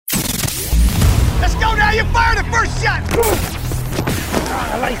you fire the first shot.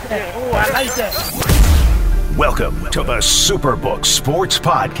 I like that. Oh, I like that. Welcome to the Superbook Sports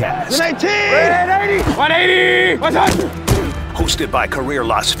Podcast. 180! 180! 100! Hosted by career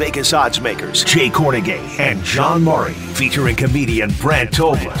Las Vegas oddsmakers Jay Kornegay and John Murray, featuring comedian Brant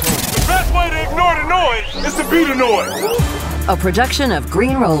Tobler. The best way to ignore the noise is to be the noise. A production of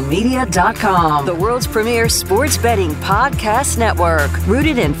GreenrollMedia.com, the world's premier sports betting podcast network,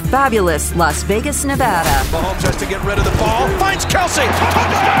 rooted in fabulous Las Vegas, Nevada. Mahomes has to get rid of the ball, finds Kelsey,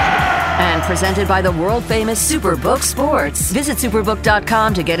 touchdown! And presented by the world-famous Superbook Sports. Visit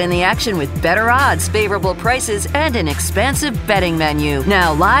Superbook.com to get in the action with better odds, favorable prices, and an expansive betting menu.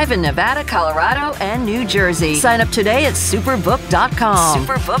 Now live in Nevada, Colorado, and New Jersey. Sign up today at Superbook.com.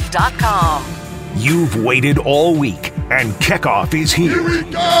 Superbook.com. You've waited all week, and kickoff is here. Here we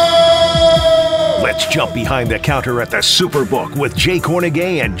go! Let's jump behind the counter at the Superbook with Jay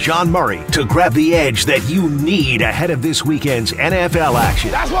Kornegay and John Murray to grab the edge that you need ahead of this weekend's NFL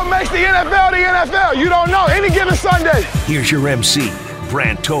action. That's what makes the NFL the NFL. You don't know any given Sunday. Here's your MC,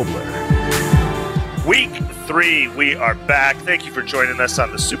 Brant Tobler. Week 3, we are back. Thank you for joining us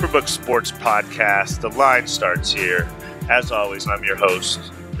on the Superbook Sports Podcast. The line starts here. As always, I'm your host,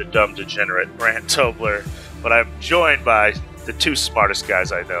 the dumb degenerate Brant Tobler, but I'm joined by the two smartest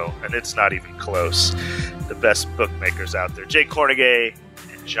guys I know, and it's not even close. The best bookmakers out there, Jay Kornegay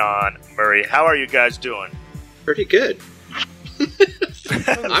and John Murray. How are you guys doing? Pretty good. I'm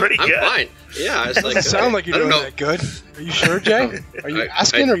fine. Yeah, it's doesn't sound like you're doing that good. Are you sure, Jay? Are you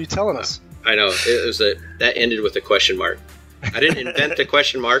asking or are you telling us? I know. It was that ended with a question mark. I didn't invent the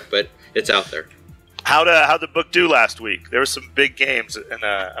question mark, but it's out there. How'd the book do last week? There were some big games, and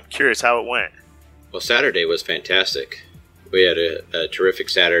I'm curious how it went. Well, Saturday was fantastic. We had a terrific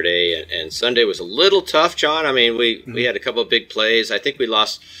Saturday, and Sunday was a little tough, John. I mean, we had a couple of big plays. I think we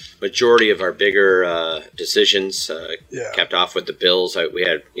lost majority of our bigger decisions. Capped off with the Bills. We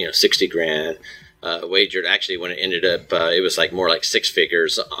had $60,000 wagered. Actually, when it ended up, it was more like six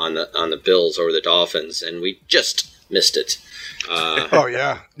figures on the Bills over the Dolphins, and we just missed it. Oh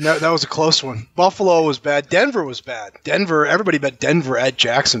yeah, no, that was a close one. Buffalo was bad. Denver was bad. Everybody bet Denver at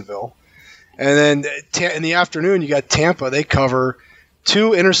Jacksonville. And then in the afternoon, you got Tampa. They cover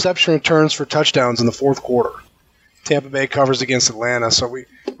 2 interception returns for touchdowns in the fourth quarter. Tampa Bay covers against Atlanta. So we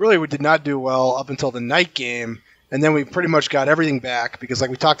did not do well up until the night game. And then we pretty much got everything back because like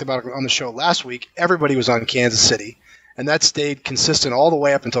we talked about on the show last week, everybody was on Kansas City. And that stayed consistent all the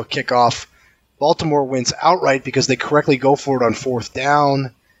way up until kickoff. Baltimore wins outright because they correctly go for it on fourth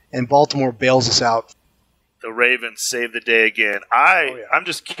down. And Baltimore bails us out. The Ravens saved the day again. I'm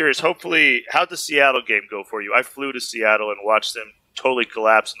just curious, hopefully, how'd the Seattle game go for you? I flew to Seattle and watched them totally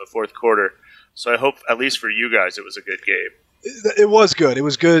collapse in the fourth quarter. So I hope, at least for you guys, it was a good game. It was good. It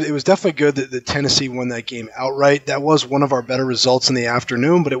was good. It was definitely good that Tennessee won that game outright. That was one of our better results in the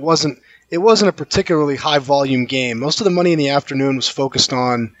afternoon, but it wasn't a particularly high-volume game. Most of the money in the afternoon was focused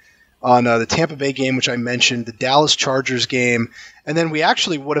on the Tampa Bay game, which I mentioned, the Dallas Chargers game, and then we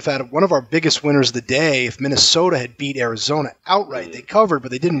actually would have had one of our biggest winners of the day if Minnesota had beat Arizona outright. They covered, but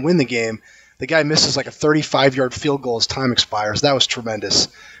they didn't win the game. The guy misses like a 35-yard field goal as time expires. That was tremendous.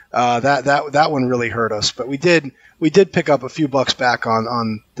 That one really hurt us, but we did pick up a few bucks back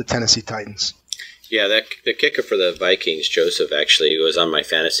on the Tennessee Titans. Yeah, the kicker for the Vikings, Joseph, actually was on my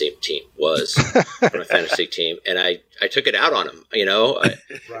fantasy team. And I took it out on him.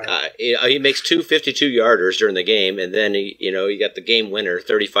 He makes 2 52-yarders during the game, and then he got the game winner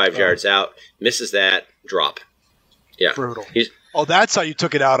 35 yards out, misses that, drop. Yeah, brutal. That's how you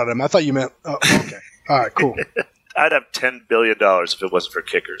took it out on him. I thought you meant. Oh, okay, all right, cool. I'd have $10 billion if it wasn't for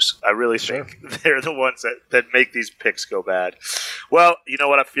kickers. I really think they're the ones that make these picks go bad. Well, you know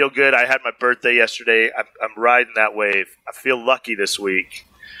what? I feel good. I had my birthday yesterday. I'm riding that wave. I feel lucky this week.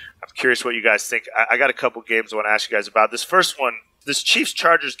 I'm curious what you guys think. I got a couple games I want to ask you guys about. This first one, this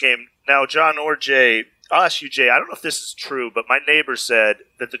Chiefs-Chargers game. Now, John or Jay, I'll ask you, Jay. I don't know if this is true, but my neighbor said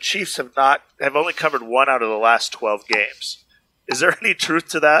that the Chiefs have only covered 1 out of the last 12 games. Is there any truth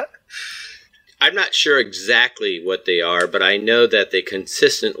to that? I'm not sure exactly what they are, but I know that they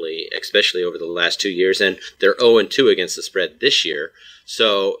consistently, especially over the last 2 years, and they're 0-2 against the spread this year.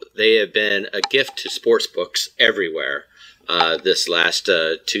 So they have been a gift to sports books everywhere this last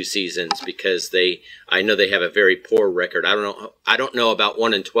 2 seasons because I know they have a very poor record. I don't know about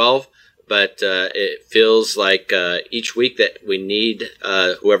 1-12, but it feels like each week that we need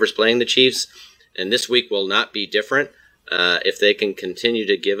whoever's playing the Chiefs, and this week will not be different. If they can continue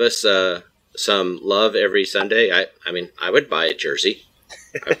to give us some love every Sunday, I mean, I would buy a jersey.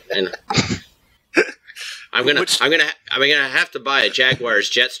 I'm gonna have to buy a Jaguars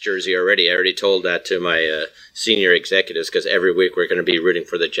Jets jersey already. I already told that to my senior executives because every week we're going to be rooting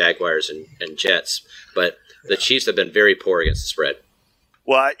for the Jaguars and Jets. But the Chiefs have been very poor against the spread.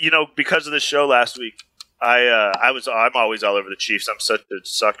 Well, because of the show last week, I'm always all over the Chiefs. I'm such a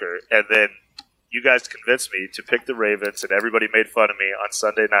sucker, and then you guys convinced me to pick the Ravens, and everybody made fun of me on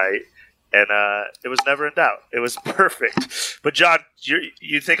Sunday night. And it was never in doubt. It was perfect. But, John,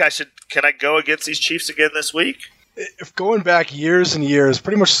 you think can I go against these Chiefs again this week? If going back years and years,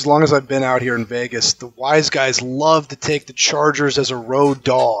 pretty much as long as I've been out here in Vegas, the wise guys love to take the Chargers as a road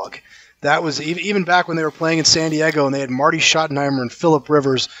dog. That was even back when they were playing in San Diego and they had Marty Schottenheimer and Phillip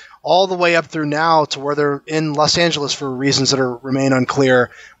Rivers all the way up through now to where they're in Los Angeles for reasons that remain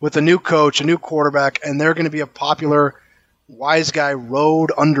unclear with a new coach, a new quarterback, and they're going to be a popular wise guy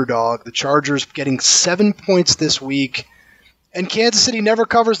road underdog. The Chargers getting 7 points this week, and Kansas City never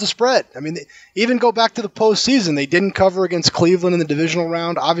covers the spread. I mean, even go back to the postseason, they didn't cover against Cleveland in the divisional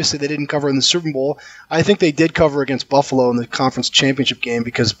round. Obviously, they didn't cover in the Super Bowl. I think they did cover against Buffalo in the conference championship game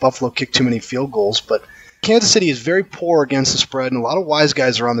because Buffalo kicked too many field goals. But Kansas City is very poor against the spread, and a lot of wise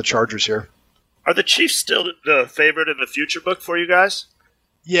guys are on the Chargers here. Are the Chiefs still the favorite in the future book for you guys?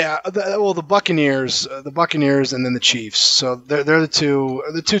 Yeah, the Buccaneers, and then the Chiefs. So they're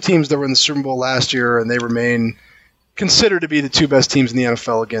the two teams that were in the Super Bowl last year, and they remain considered to be the two best teams in the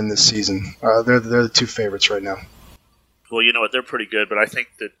NFL again this season. They're the two favorites right now. Well, you know what? They're pretty good, but I think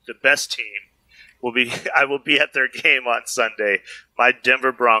that the best team will be – I will be at their game on Sunday, my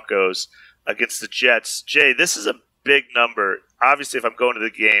Denver Broncos against the Jets. Jay, this is a big number. Obviously, if I'm going to the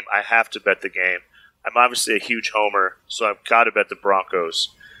game, I have to bet the game. I'm obviously a huge homer, so I've got to bet the Broncos.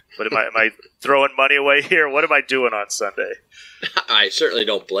 But am I throwing money away here? What am I doing on Sunday? I certainly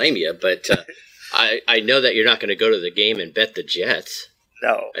don't blame you, but I know that you're not going to go to the game and bet the Jets.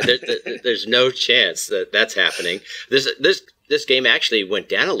 No. There's no chance that that's happening. This game actually went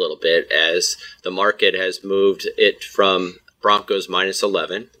down a little bit as the market has moved it from Broncos minus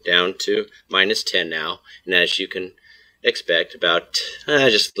 11 down to minus 10 now. And as you can expect, about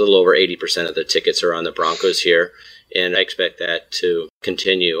just a little over 80% of the tickets are on the Broncos here, and I expect that to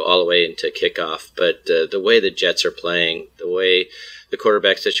continue all the way into kickoff. But the way the Jets are playing, the way the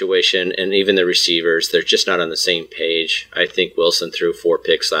quarterback situation, and even the receivers, they're just not on the same page. I think Wilson threw 4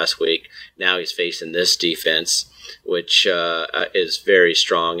 picks last week. Now he's facing this defense, which is very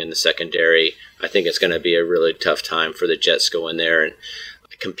strong in the secondary. I think it's going to be a really tough time for the Jets to go in there and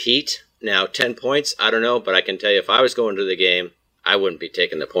compete. Now, 10 points, I don't know, but I can tell you if I was going to the game, I wouldn't be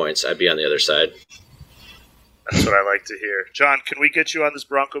taking the points. I'd be on the other side. That's what I like to hear. John, can we get you on this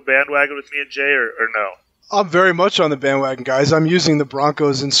Bronco bandwagon with me and Jay, or no? I'm very much on the bandwagon, guys. I'm using the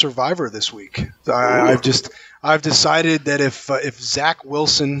Broncos in Survivor this week. I've decided that if Zach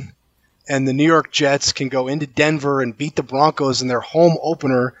Wilson and the New York Jets can go into Denver and beat the Broncos in their home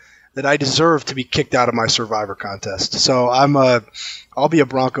opener, that I deserve to be kicked out of my Survivor contest. So I'll be a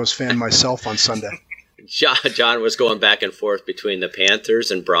Broncos fan myself on Sunday. John was going back and forth between the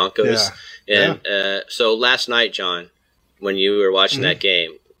Panthers and Broncos. Yeah. And so last night, John, when you were watching that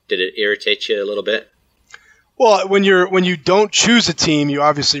game, did it irritate you a little bit? Well, when you don't choose a team, you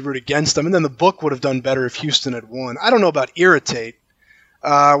obviously root against them, and then the book would have done better if Houston had won. I don't know about irritate.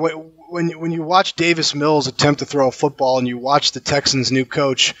 When you watch Davis Mills attempt to throw a football and you watch the Texans' new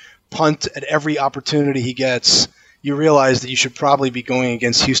coach punt at every opportunity he gets, you realize that you should probably be going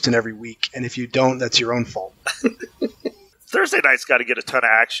against Houston every week. And if you don't, that's your own fault. Thursday night's got to get a ton of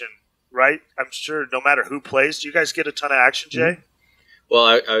action, right? I'm sure no matter who plays. Do you guys get a ton of action, Jay? Mm-hmm.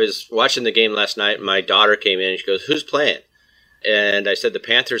 Well, I was watching the game last night, and my daughter came in, and she goes, "Who's playing?" And I said, "The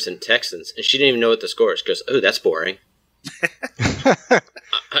Panthers and Texans." And she didn't even know what the score is. She goes, "Oh, that's boring."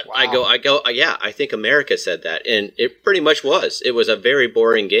 I go, yeah, I think America said that. And it pretty much was. It was a very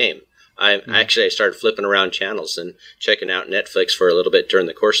boring game. I started flipping around channels and checking out Netflix for a little bit during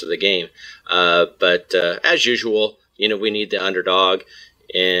the course of the game. But as usual, we need the underdog,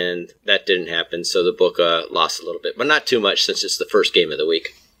 and that didn't happen. So the book lost a little bit, but not too much since it's the first game of the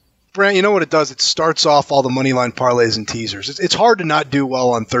week. Brant, you know what it does? It starts off all the money line parlays and teasers. It's hard to not do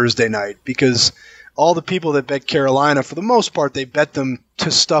well on Thursday night because all the people that bet Carolina, for the most part, they bet them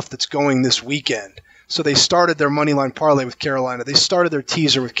to stuff that's going this weekend. So they started their money line parlay with Carolina. They started their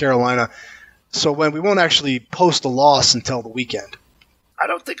teaser with Carolina. So when we won't actually post a loss until the weekend. I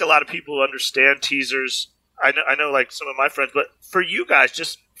don't think a lot of people understand teasers. I know like some of my friends, but for you guys,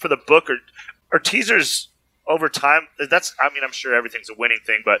 just for the book, are teasers over time? I'm sure everything's a winning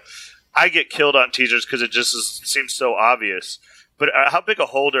thing, but I get killed on teasers because it just seems so obvious. But how big a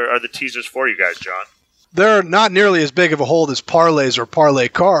holder are the teasers for you guys, John? They're not nearly as big of a hold as parlays or parlay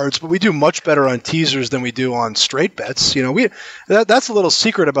cards, but we do much better on teasers than we do on straight bets. That's a little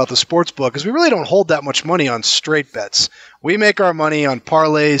secret about the sports book, is we really don't hold that much money on straight bets. We make our money on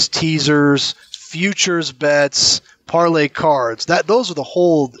parlays, teasers, futures bets, parlay cards. Those are the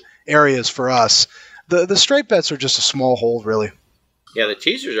hold areas for us. The straight bets are just a small hold, really. Yeah, the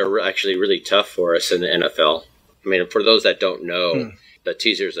teasers are actually really tough for us in the NFL. I mean, for those that don't know, the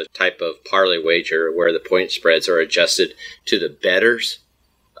teaser is a type of parlay wager where the point spreads are adjusted to the bettor's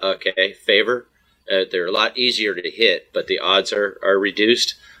favor. They're a lot easier to hit, but the odds are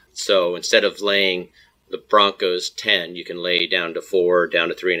reduced. So instead of laying the Broncos 10, you can lay down to 4, down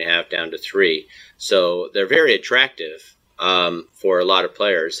to 3.5, down to 3. So they're very attractive for a lot of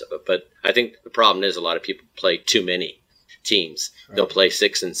players. But I think the problem is a lot of people play too many teams. They'll play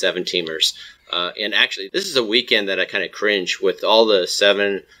 6 and 7 teamers. And actually, this is a weekend that I kind of cringe with all the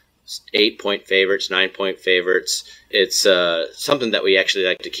 7, 8-point favorites, 9-point favorites. It's something that we actually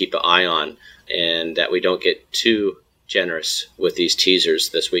like to keep an eye on, and that we don't get too generous with these teasers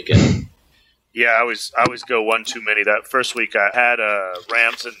this weekend. Yeah, I always go one too many. That first week I had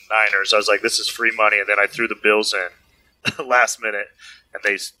Rams and Niners. I was like, this is free money, and then I threw the Bills in last minute, and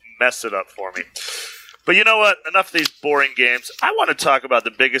they messed it up for me. But you know what? Enough of these boring games. I want to talk about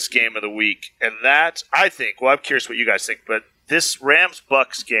the biggest game of the week, and that, I think, well, I'm curious what you guys think, but this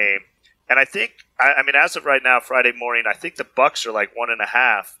Rams-Bucks game, and I think, I mean, as of right now, Friday morning, I think the Bucks are like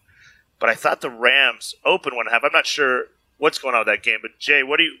 1.5, but I thought the Rams open 1.5. I'm not sure what's going on with that game, but Jay,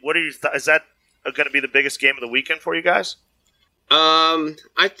 what are you is that going to be the biggest game of the weekend for you guys?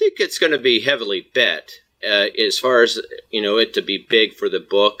 I think it's going to be heavily bet. As far as, it to be big for the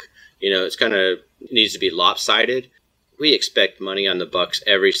book, it's kind of needs to be lopsided. We expect money on the Bucks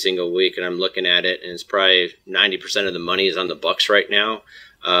every single week, and I'm looking at it, and it's probably 90% of the money is on the Bucks right now.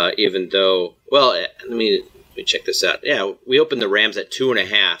 Even though, well, let me check this out. Yeah, we opened the Rams at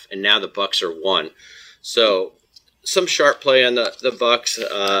 2.5, and now the Bucks are 1. So some sharp play on the Bucks,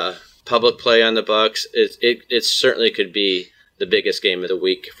 public play on the Bucks. It certainly could be the biggest game of the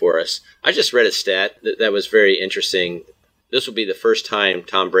week for us. I just read a stat that was very interesting. This will be the first time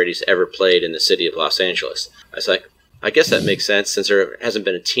Tom Brady's ever played in the city of Los Angeles. I was like, I guess that makes sense since there hasn't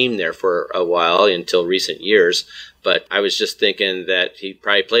been a team there for a while until recent years. But I was just thinking that he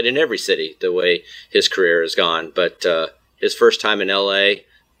probably played in every city the way his career has gone. But his first time in L.A.,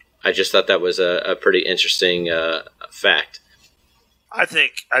 I just thought that was a pretty interesting fact. I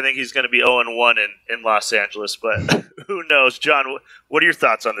think he's going to be 0-1 in Los Angeles, but who knows? John, what are your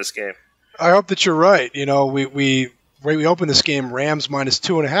thoughts on this game? I hope that you're right. We opened this game Rams minus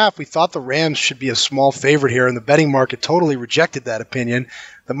 2.5. We thought the Rams should be a small favorite here, and the betting market totally rejected that opinion.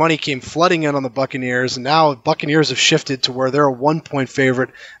 The money came flooding in on the Buccaneers, and now the Buccaneers have shifted to where they're a 1-point favorite.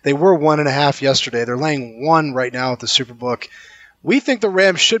 They were 1.5 yesterday. They're laying 1 right now at the Superbook. We think the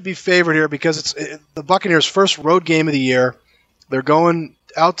Rams should be favored here because it's the Buccaneers' first road game of the year. They're going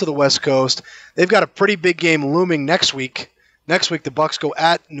out to the West Coast. They've got a pretty big game looming next week. Next week, the Bucs go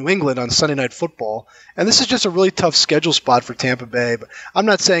at New England on Sunday Night Football. And this is just a really tough schedule spot for Tampa Bay. But I'm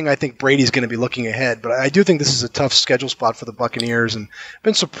not saying I think Brady's going to be looking ahead, but I do think this is a tough schedule spot for the Buccaneers, and I've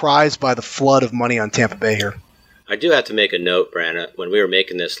been surprised by the flood of money on Tampa Bay here. I do have to make a note, Brandon. When we were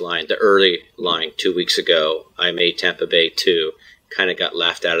making this line, the early line 2 weeks ago, I made Tampa Bay 2. Kind of got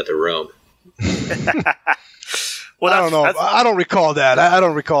laughed out of the room. Well, I don't know. I don't recall that. I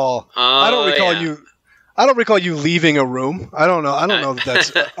don't recall. I don't recall you leaving a room. I don't know. I don't know that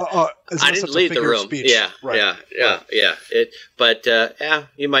that's. I didn't leave the room. Yeah, right. Yeah.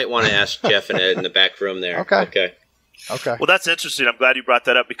 You might want to ask Jeff and Ed in the back room there. Okay. Well, that's interesting. I'm glad you brought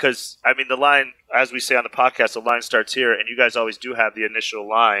that up because, I mean, the line, as we say on the podcast, the line starts here, and you guys always do have the initial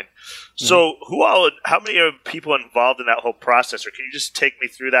line. So how many are people involved in that whole process? Or can you just take me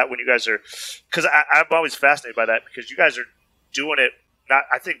through that when you guys are – because I'm always fascinated by that because you guys are doing it –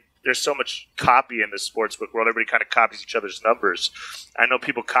 I think there's so much copy in the sportsbook world. Everybody kind of copies each other's numbers. I know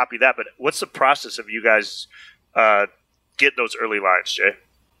people copy that, but what's the process of you guys getting those early lines, Jay?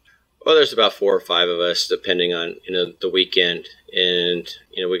 Well, there's about 4 or 5 of us, depending on the weekend, and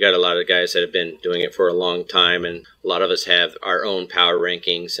we got a lot of guys that have been doing it for a long time, and a lot of us have our own power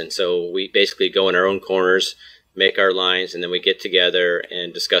rankings, and so we basically go in our own corners, make our lines, and then we get together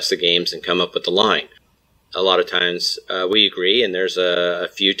and discuss the games and come up with the line. A lot of times we agree, and there's a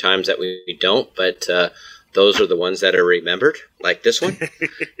few times that we don't, but those are the ones that are remembered, like this one,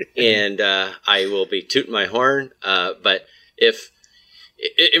 and I will be tooting my horn, but if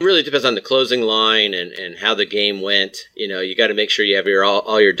it really depends on the closing line and how the game went. You got to make sure you have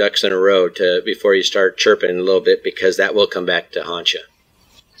all your ducks in a row before you start chirping a little bit because that will come back to haunt you.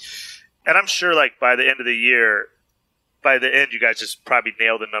 And I'm sure, like, by the end of the year, you guys just probably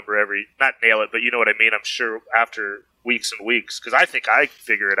nail the number not nail it, but you know what I mean? I'm sure after weeks and weeks, because I think I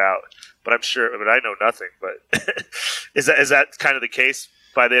figure it out, but I know nothing. But is that kind of the case?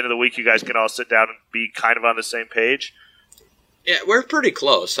 By the end of the week, you guys can all sit down and be kind of on the same page? Yeah, we're pretty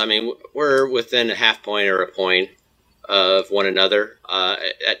close. I mean, we're within a half point or a point of one another.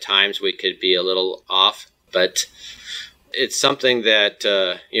 At times, we could be a little off, but it's something that,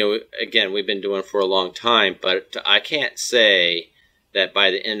 again, we've been doing for a long time, but I can't say that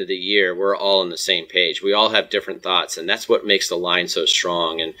by the end of the year, we're all on the same page. We all have different thoughts, and that's what makes the line so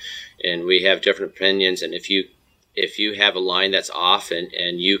strong. And we have different opinions, and if you have a line that's off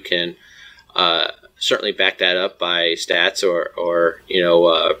and you can certainly back that up by stats or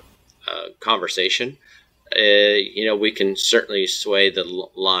conversation, we can certainly sway the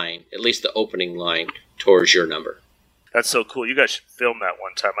line, at least the opening line, towards your number. That's so cool. You guys should film that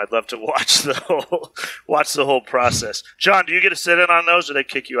one time. I'd love to watch the whole process. John, do you get to sit in on those, or they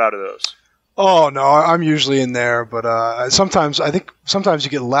kick you out of those? Oh no, I'm usually in there, but sometimes you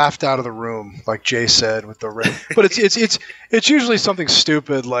get laughed out of the room, like Jay said with the red. But it's usually something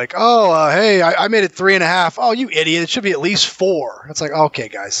stupid like, hey, I made it 3.5. Oh, you idiot! It should be at least 4. It's like, okay,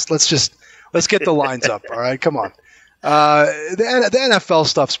 guys, let's get the lines up. All right, come on. The NFL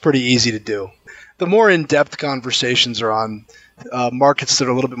stuff's pretty easy to do. The more in-depth conversations are on markets that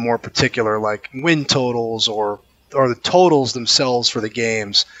are a little bit more particular, like win totals or the totals themselves for the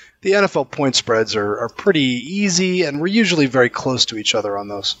games. The NFL point spreads are pretty easy, and we're usually very close to each other on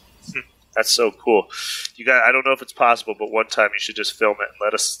those. That's so cool. You guys, I don't know if it's possible, but one time you should just film it and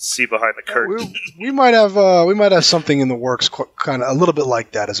let us see behind the curtain. We might have something in the works, kind of a little bit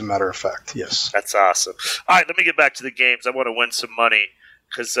like that, as a matter of fact. Yes, that's awesome. All right, let me get back to the games. I want to win some money.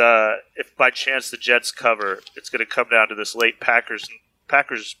 Because if by chance the Jets cover, it's going to come down to this late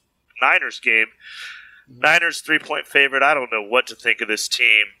Packers-Niners game. Niners 3-point favorite. I don't know what to think of this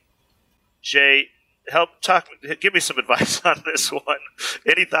team. Jay, give me some advice on this one.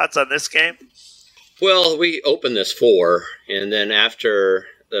 Any thoughts on this game? Well, we opened this 4, and then after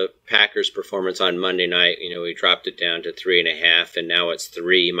the Packers' performance on Monday night, we dropped it down to 3.5, and now it's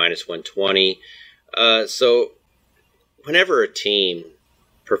 3 minus 120. So whenever a team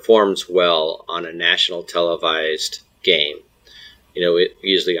performs well on a national televised game,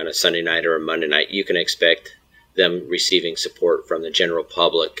 usually on a Sunday night or a Monday night, you can expect them receiving support from the general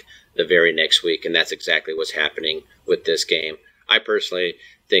public the very next week, and that's exactly what's happening with this game. I personally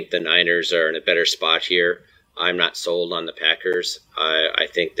think the Niners are in a better spot here. I'm not sold on the Packers. I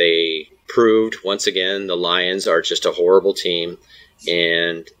think they proved once again the Lions are just a horrible team,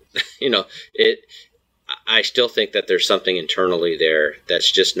 and I still think that there's something internally there that's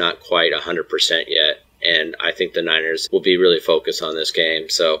just not quite 100% yet, and I think the Niners will be really focused on this game.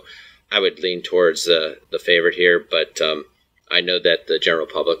 So I would lean towards the favorite here, but I know that the general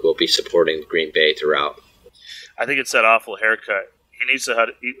public will be supporting Green Bay throughout. I think it's that awful haircut. He needs or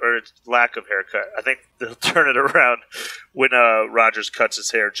lack of haircut. I think they'll turn it around when Rodgers cuts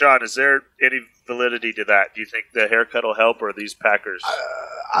his hair. John, is there any validity to that? Do you think the haircut will help, or are these Packers?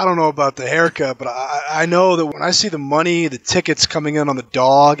 I don't know about the haircut, but I know that when I see the money, the tickets coming in on the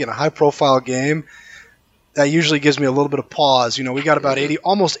dog in a high-profile game, that usually gives me a little bit of pause. We got about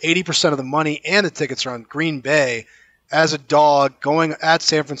almost 80% of the money and the tickets are on Green Bay as a dog going at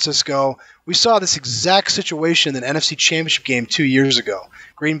San Francisco. We saw this exact situation in an NFC Championship game 2 years ago.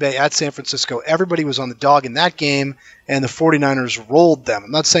 Green Bay at San Francisco. Everybody was on the dog in that game, and the 49ers rolled them.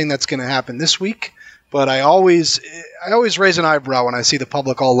 I'm not saying that's going to happen this week, but I always raise an eyebrow when I see the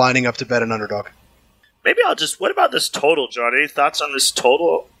public all lining up to bet an underdog. Maybe what about this total, John? Any thoughts on this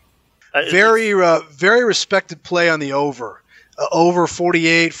total? Very respected play on the over. Over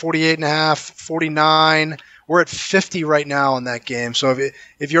 48, 48.5, 49. We're at 50 right now in that game. So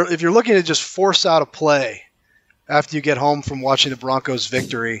if you're looking to just force out a play after you get home from watching the Broncos'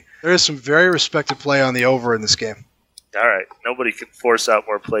 victory, there is some very respected play on the over in this game. All right. Nobody can force out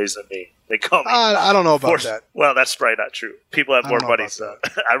more plays than me. They call me. I don't know about that. Well, that's probably not true. People have more money, so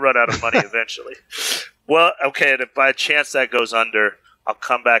I run out of money eventually. Well, okay, and if by chance that goes under, I'll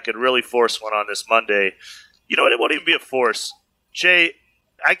come back and really force one on this Monday. You know what? It won't even be a force. Jay,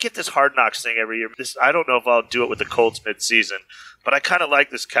 I get this Hard Knocks thing every year. I don't know if I'll do it with the Colts mid-season, but I kind of like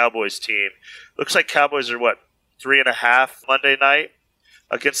this Cowboys team. Looks like Cowboys are, 3.5 Monday night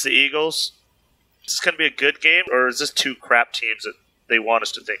against the Eagles? Is this going to be a good game, or is this two crap teams that they want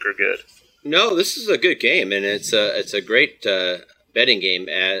us to think are good? No, this is a good game, and it's a great betting game,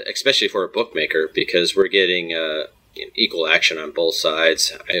 especially for a bookmaker, because we're getting equal action on both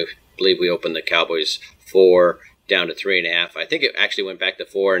sides. I believe we opened the Cowboys 4 down to 3.5. I think it actually went back to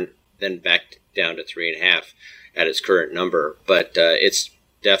 4, and then back down to 3.5 at its current number. But it's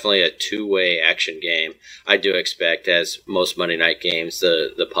definitely a two-way action game. I do expect, as most Monday night games,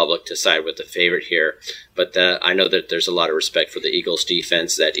 the public to side with the favorite here. But I know that there's a lot of respect for the Eagles'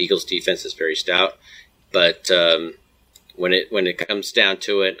 defense. That Eagles' defense is very stout. But when it comes down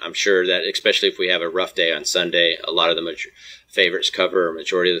to it, I'm sure that, especially if we have a rough day on Sunday, a lot of the favorites cover, a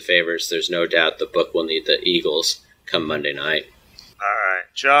majority of the favorites. There's no doubt the book will need the Eagles come Monday night. All right,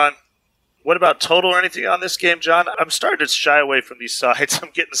 John. What about total or anything on this game, John? I'm starting to shy away from these sides.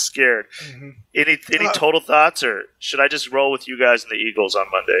 I'm getting scared. Mm-hmm. Any total thoughts, or should I just roll with you guys and the Eagles on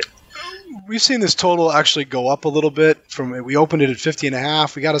Monday? We've seen this total actually go up a little bit. We opened it at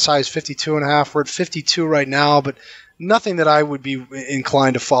 50.5. We got as high as 52.5. We're at 52 right now, but nothing that I would be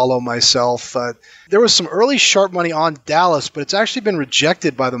inclined to follow myself. There was some early sharp money on Dallas, but it's actually been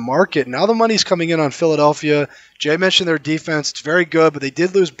rejected by the market. Now the money's coming in on Philadelphia. Jay mentioned their defense. It's very good, but they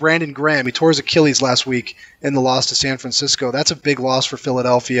did lose Brandon Graham. He tore his Achilles last week in the loss to San Francisco. That's a big loss for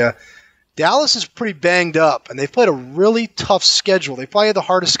Philadelphia. Dallas is pretty banged up, and they've played a really tough schedule. They probably had the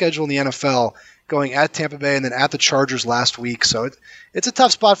hardest schedule in the NFL, going at Tampa Bay and then at the Chargers last week. So it's a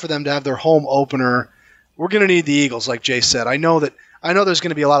tough spot for them to have their home opener. We're going to need the Eagles, like Jay said. I know there's going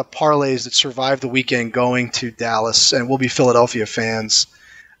to be a lot of parlays that survive the weekend going to Dallas, and we'll be Philadelphia fans.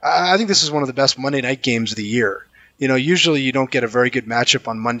 I think this is one of the best Monday night games of the year. You know, usually you don't get a very good matchup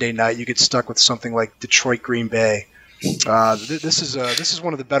on Monday night. You get stuck with something like Detroit Green Bay. This is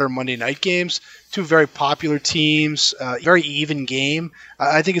one of the better Monday night games. Two very popular teams, very even game.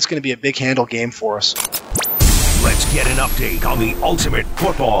 I think it's going to be a big handle game for us. Let's get an update on the Ultimate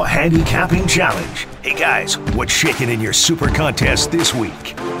Football Handicapping Challenge. Hey guys, what's shaking in your Super Contest this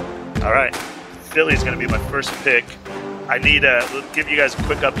week? All right, Philly's going to be my first pick. I need to give you guys a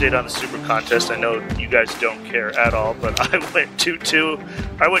quick update on the Super Contest. I know you guys don't care at all, but I went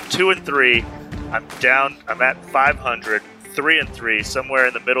 2-2. I went 2-3. I'm down. I'm at 500. 3-3, somewhere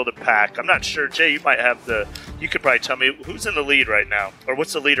in the middle of the pack. I'm not sure. Jay, you might have you could probably tell me who's in the lead right now, or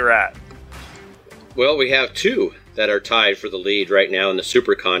what's the leader at? Well, we have two that are tied for the lead right now in the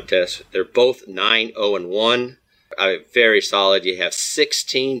Super Contest. They're both 9-0-1. Very solid. You have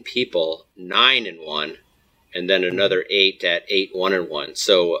 16 people 9-1, and then another 8 at 8-1-1.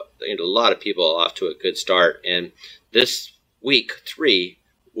 So a lot of people off to a good start. And this week 3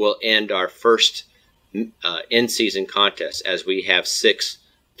 will end our first in-season contest, as we have 6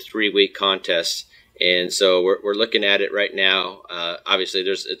 3-week contests. And so we're looking at it right now. Obviously,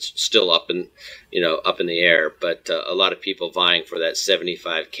 it's still up in the air, but a lot of people vying for that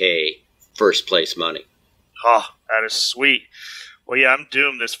 $75K first place money. Oh, that is sweet. Well, yeah, I'm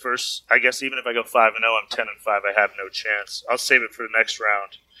doomed this first. I guess even if I go 5-0, I'm 10-5. I have no chance. I'll save it for the next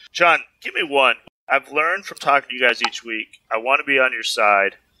round. John, give me one. I've learned from talking to you guys each week. I want to be on your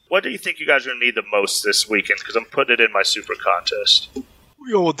side. What do you think you guys are going to need the most this weekend? Because I'm putting it in my Super Contest.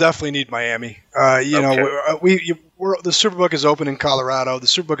 We will definitely need Miami. The Superbook is open in Colorado. The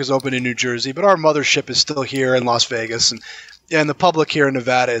Superbook is open in New Jersey, but our mothership is still here in Las Vegas, and the public here in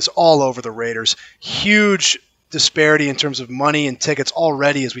Nevada is all over the Raiders. Huge disparity in terms of money and tickets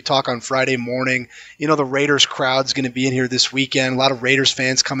already as we talk on Friday morning. You know, the Raiders crowd's going to be in here this weekend. A lot of Raiders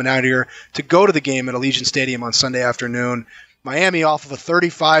fans coming out here to go to the game at Allegiant Stadium on Sunday afternoon. Miami off of a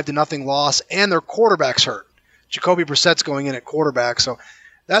 35-0 loss, and their quarterback's hurt. Jacoby Brissett's going in at quarterback, so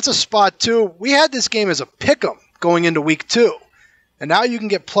that's a spot too. We had this game as a pick'em going into week 2, and now you can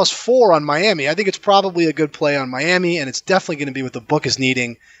get +4 on Miami. I think it's probably a good play on Miami, and it's definitely going to be what the book is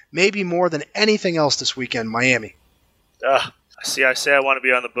needing, maybe more than anything else this weekend, Miami. I say I want to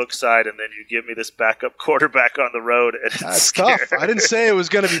be on the book side, and then you give me this backup quarterback on the road, and that's tough. I didn't say it was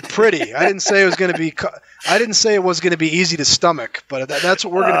going to be pretty. I didn't say it was going to be easy to stomach, but that's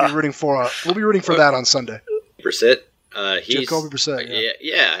what we're going to be rooting for. We'll be rooting for that on Sunday. Brissett, Jacoby Brissett.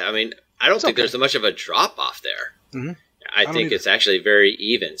 Yeah. I mean, I don't think there's much of a drop off there. Mm-hmm. I think it's actually very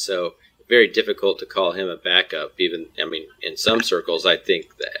even. So very difficult to call him a backup. Even, I mean, in some circles, I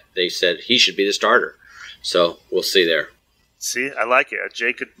think that they said he should be the starter. So we'll see there. See, I like it.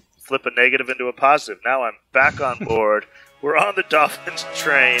 Jay could flip a negative into a positive. Now I'm back on board. We're on the Dolphins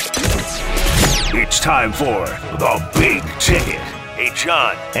train. It's time for the big ticket. Hey,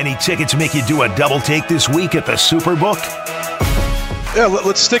 John, any tickets make you do a double take this week at the Superbook? Yeah,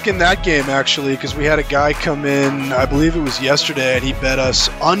 let's stick in that game, actually, because we had a guy come in, I believe it was yesterday, and he bet us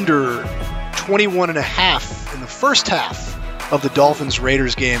under 21.5 in the first half of the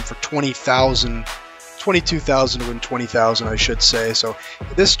Dolphins-Raiders game for $22,000 to win $20,000, I should say. So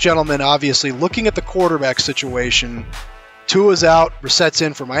this gentleman, obviously, looking at the quarterback situation, Tua's out, Brissett's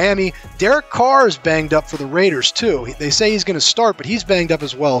in for Miami. Derek Carr is banged up for the Raiders, too. They say he's going to start, but he's banged up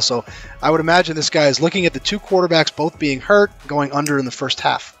as well. So I would imagine this guy is looking at the two quarterbacks both being hurt, going under in the first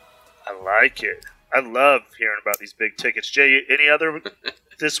half. I like it. I love hearing about these big tickets. Jay, any other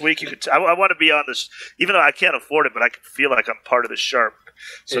this week? You could. I want to be on this, even though I can't afford it, but I can feel like I'm part of the sharp.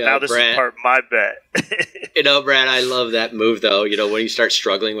 So now this is part of my bet. Brad, I love that move, though. When you start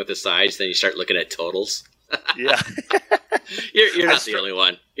struggling with the sides, then you start looking at totals. Yeah. You're not the only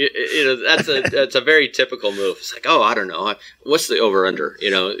one. That's a very typical move. It's like, I don't know. What's the over-under?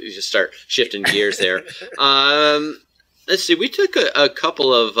 You just start shifting gears there. Let's see. We took a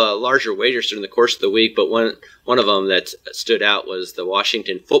couple of larger wagers during the course of the week, but one of them that stood out was the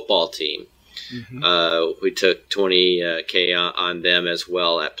Washington football team. Mm-hmm. We took 20K on them as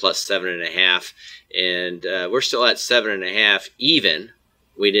well at plus 7.5, and we're still at 7.5 even.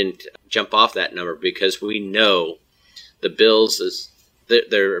 We didn't jump off that number because we know the Bills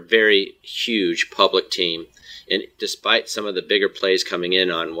they're a very huge public team, and despite some of the bigger plays coming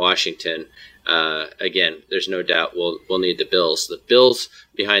in on Washington, again, there's no doubt we'll need the Bills. The Bills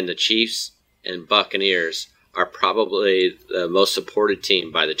behind the Chiefs and Buccaneers are probably the most supported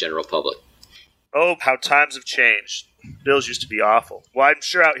team by the general public. Oh, how times have changed. Bills used to be awful. Well, I'm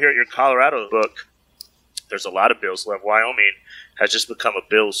sure out here at your Colorado book, there's a lot of Bills left. Wyoming has just become a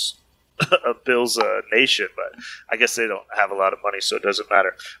Bills nation, but I guess they don't have a lot of money, so it doesn't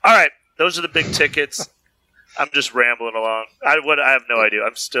matter. All right, those are the big tickets. I'm just rambling along. I have no idea.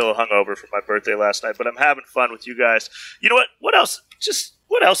 I'm still hungover from my birthday last night, but I'm having fun with you guys. You know what? What else?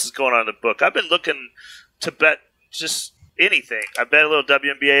 What else is going on in the book? I've been looking to bet just anything. I bet a little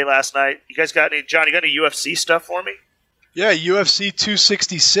WNBA last night. You guys got any, John? You got any UFC stuff for me? Yeah, UFC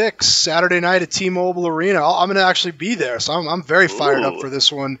 266 Saturday night at T-Mobile Arena. I'm going to actually be there, so I'm very fired up for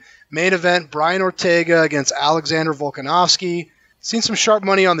this one. Main event: Brian Ortega against Alexander Volkanovski. Seen some sharp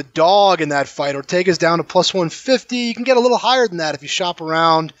money on the dog in that fight. Ortega's down to plus 150. You can get a little higher than that if you shop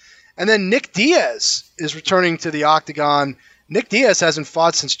around. And then Nick Diaz is returning to the octagon. Nick Diaz hasn't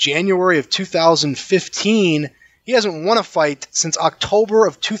fought since January of 2015. He hasn't won a fight since October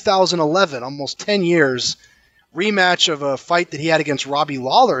of 2011, almost 10 years. Rematch of a fight that he had against Robbie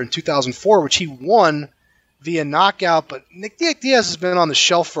Lawler in 2004, which he won via knockout. But Nick Diaz has been on the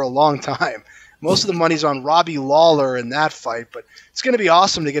shelf for a long time. Most of the money's on Robbie Lawler in that fight, but it's going to be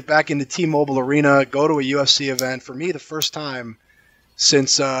awesome to get back into T-Mobile Arena, go to a UFC event. For me, the first time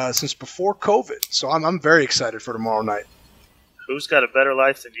since before COVID. So I'm very excited for tomorrow night. Who's got a better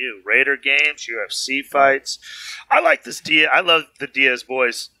life than you? Raider games, UFC fights. I like this Diaz. I love the Diaz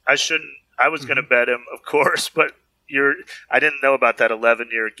boys. I was going to bet him, of course, but I didn't know about that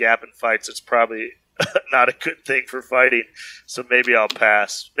 11-year gap in fights. It's probably not a good thing for fighting, so maybe I'll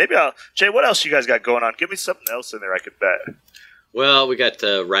pass. Jay, what else you guys got going on? Give me something else in there I could bet. Well, we got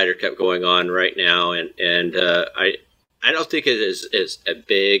the Ryder Cup going on right now, and I don't think it is a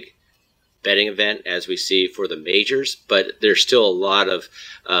big betting event as we see for the majors, but there's still a lot of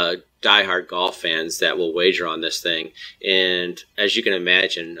diehard golf fans that will wager on this thing. And as you can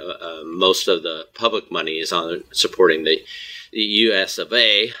imagine, most of the public money is on supporting the U.S. of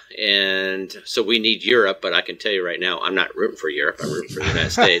A. And so we need Europe, but I can tell you right now, I'm not rooting for Europe. I'm rooting for the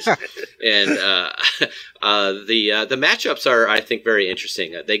United States. And the matchups are, I think, very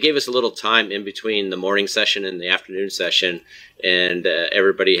interesting. They gave us a little time in between the morning session and the afternoon session, and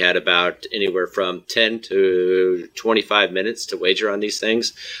everybody had about anywhere from 10 to 25 minutes to wager on these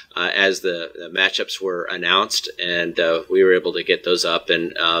things as the matchups were announced, and we were able to get those up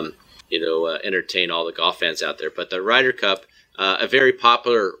and entertain all the golf fans out there. But the Ryder Cup, a very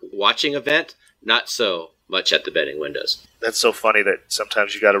popular watching event, not so much at the betting windows. That's so funny that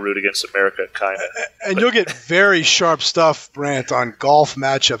sometimes you got to root against America, kind of. And you'll get very sharp stuff, Brant, on golf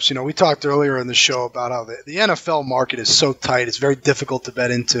matchups. You know, we talked earlier in the show about how the NFL market is so tight; it's very difficult to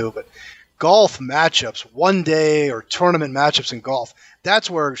bet into. But golf matchups, one day or tournament matchups in golf, that's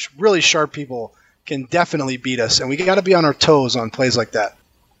where really sharp people can definitely beat us, and we got to be on our toes on plays like that.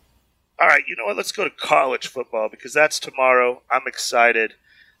 All right, you know what? Let's go to college football because that's tomorrow. I'm excited.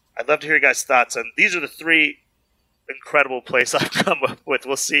 I'd love to hear your guys' thoughts on these. Are the three incredible plays I've come up with.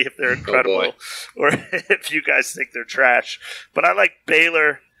 We'll see if they're incredible or if you guys think they're trash. But I like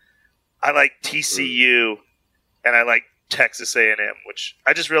Baylor, I like TCU, and I like Texas A&M, which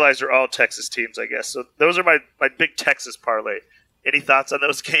I just realized are all Texas teams, I guess. So those are my big Texas parlay. Any thoughts on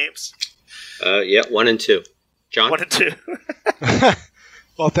those games? Yeah, 1 and 2. John? 1 and 2.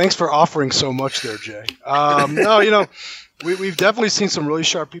 Well, thanks for offering so much there, Jay. No, we've definitely seen some really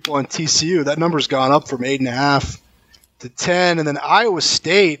sharp people on TCU. That number's gone up from 8.5 to 10. And then Iowa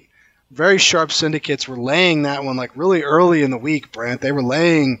State, very sharp syndicates were laying that one like really early in the week, Brant. They were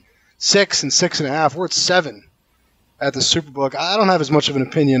laying 6 and 6.5. We're at 7 at the Superbook. I don't have as much of an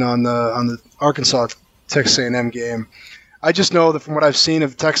opinion on the Arkansas Texas A&M game. I just know that from what I've seen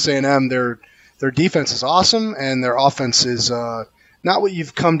of Texas A&M, their defense is awesome and their offense is not what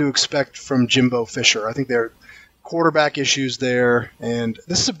you've come to expect from Jimbo Fisher. I think their quarterback issues there, and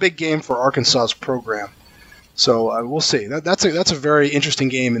this is a big game for Arkansas's program. So we'll see. That's a very interesting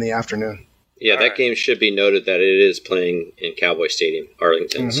game in the afternoon. Yeah, that game should be noted that it is playing in Cowboy Stadium,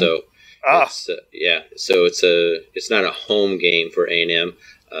 Arlington. Mm-hmm. So, it's not a home game for A&M.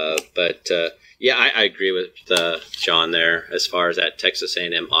 But I agree with John there as far as that Texas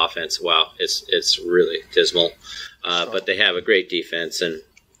A&M offense. Wow, it's really dismal. But they have a great defense, and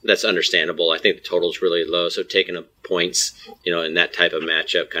that's understandable. I think the total's really low, so taking up points, in that type of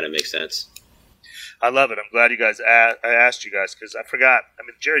matchup kind of makes sense. I love it. I'm glad you guys I asked you guys because I forgot. I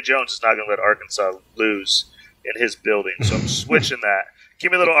mean, Jerry Jones is not going to let Arkansas lose in his building, so I'm switching that.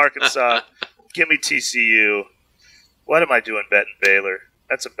 Give me a little Arkansas. Give me TCU. What am I doing betting Baylor?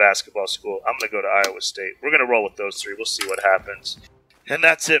 That's a basketball school. I'm going to go to Iowa State. We're going to roll with those three. We'll see what happens. And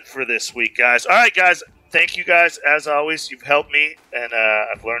that's it for this week, guys. All right, guys. Thank you, guys. As always, you've helped me, and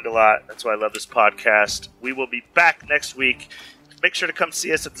I've learned a lot. That's why I love this podcast. We will be back next week. Make sure to come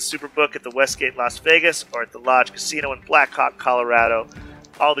see us at the Superbook at the Westgate Las Vegas or at the Lodge Casino in Black Hawk, Colorado.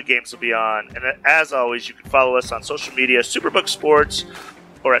 All the games will be on. And as always, you can follow us on social media, Superbook Sports,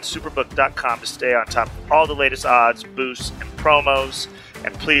 or at superbook.com to stay on top of all the latest odds, boosts, and promos.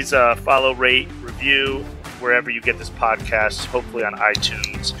 And please follow, rate, review wherever you get this podcast, hopefully on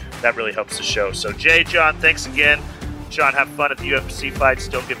iTunes. That really helps the show. So, Jay, John, thanks again. John, have fun at the UFC fights.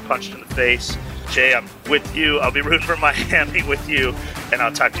 Don't get punched in the face. Jay, I'm with you. I'll be rooting for Miami with you, and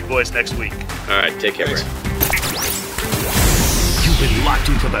I'll talk to you boys next week. All right, take care, Brent. You've been locked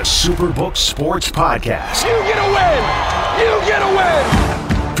into the Superbook Sports Podcast. You get a win! You get a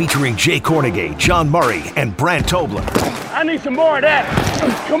win! Featuring Jay Kornegay, John Murray, and Brant Tobler. I need some more of that.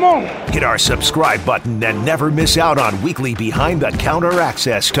 Come on. Hit our subscribe button and never miss out on weekly behind-the-counter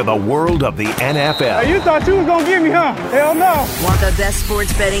access to the world of the NFL. Hey, you thought you was going to get me, huh? Hell no. Want the best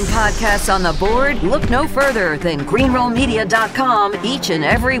sports betting podcasts on the board? Look no further than greenrollmedia.com each and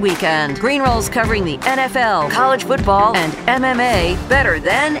every weekend. Greenroll's covering the NFL, college football, and MMA better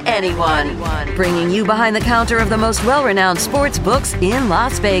than anyone. Bringing you behind the counter of the most well-renowned sports books in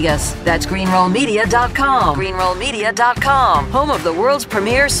Las Vegas. That's greenrollmedia.com. greenrollmedia.com, home of the world's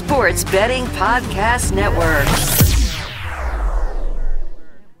premier sports betting podcast network.